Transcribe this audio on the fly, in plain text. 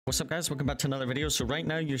What's up, guys? Welcome back to another video. So right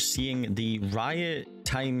now you're seeing the Riot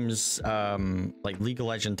times like League of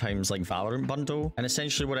Legends times like Valorant bundle, and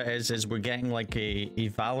essentially what it is we're getting like a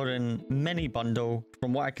Valorant mini bundle.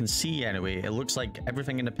 From what I can see anyway, it looks like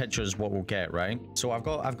everything in the picture is what we'll get, right? So I've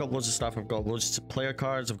got loads of stuff. I've got loads of player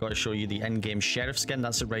cards. I've got to show you the end-game sheriff skin.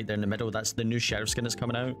 That's it right there in the middle. That's the new sheriff skin that's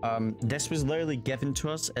coming out. This was literally given to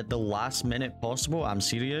us at the last minute possible. I'm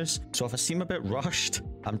serious. So if I seem a bit rushed,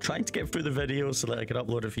 I'm trying to get through the video so that I can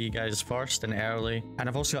upload it for you guys first and early. And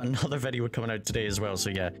I've also got another video coming out today as well. So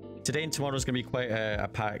yeah, today and tomorrow is going to be quite a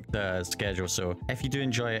packed schedule. So if you do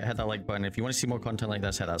enjoy it, hit that like button. If you want to see more content like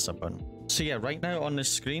this, hit that sub button. So yeah, right now on the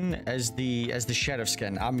screen is the sheriff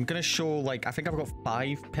skin. I'm going to show, like, I think I've got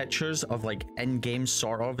 5 pictures of like in-game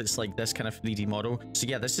sort of. It's like this kind of 3D model. So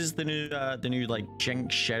yeah, this is the new like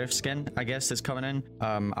Jinx sheriff skin, I guess, that's coming in.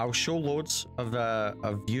 I'll show loads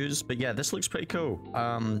of views, but yeah, this looks pretty cool.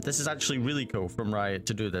 This is actually really cool from Riot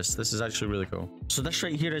to do this. This is actually really cool. So this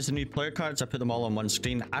right here is the new player cards. I put them all on one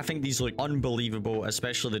screen. I think these look unbelievable,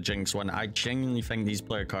 especially the Jinx one. I genuinely think these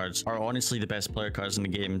player cards are honestly the best player cards in the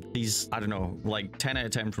game. These, I don't know, like 10 out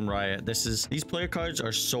of 10 from Riot. These player cards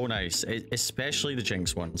are so nice, especially the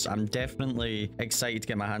Jinx ones. I'm definitely excited to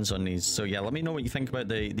get my hands on these. So yeah, let me know what you think about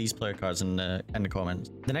these player cards in the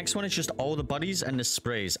comments. The next one is just all the buddies and the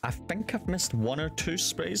sprays. I think I've missed 1 or 2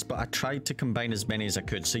 sprays, but I tried to combine as many as I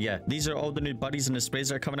could. So yeah, these are all the new buddies and the sprays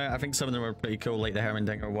that are coming out. I think some of them are pretty cool, like the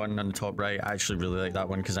Hermandinger one on the top right. I actually really like that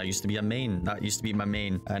one because that used to be a main. That used to be my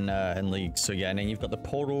main in League. So yeah, and then you've got the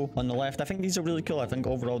Poro on the left. I think these are really cool. I think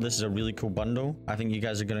overall this is a really cool bundle. I think you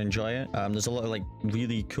guys are going to enjoy it. There's a lot of like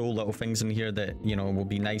really cool little things in here that, you know, will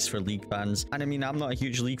be nice for League fans. And I mean, I'm not a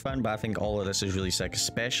huge League fan, but I think all of this is really sick,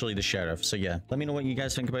 especially the Sheriff. So yeah, let me know what you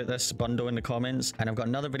guys think about this bundle in the comments. And I've got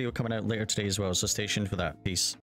another video coming out later today as well, so stay tuned for that. Peace.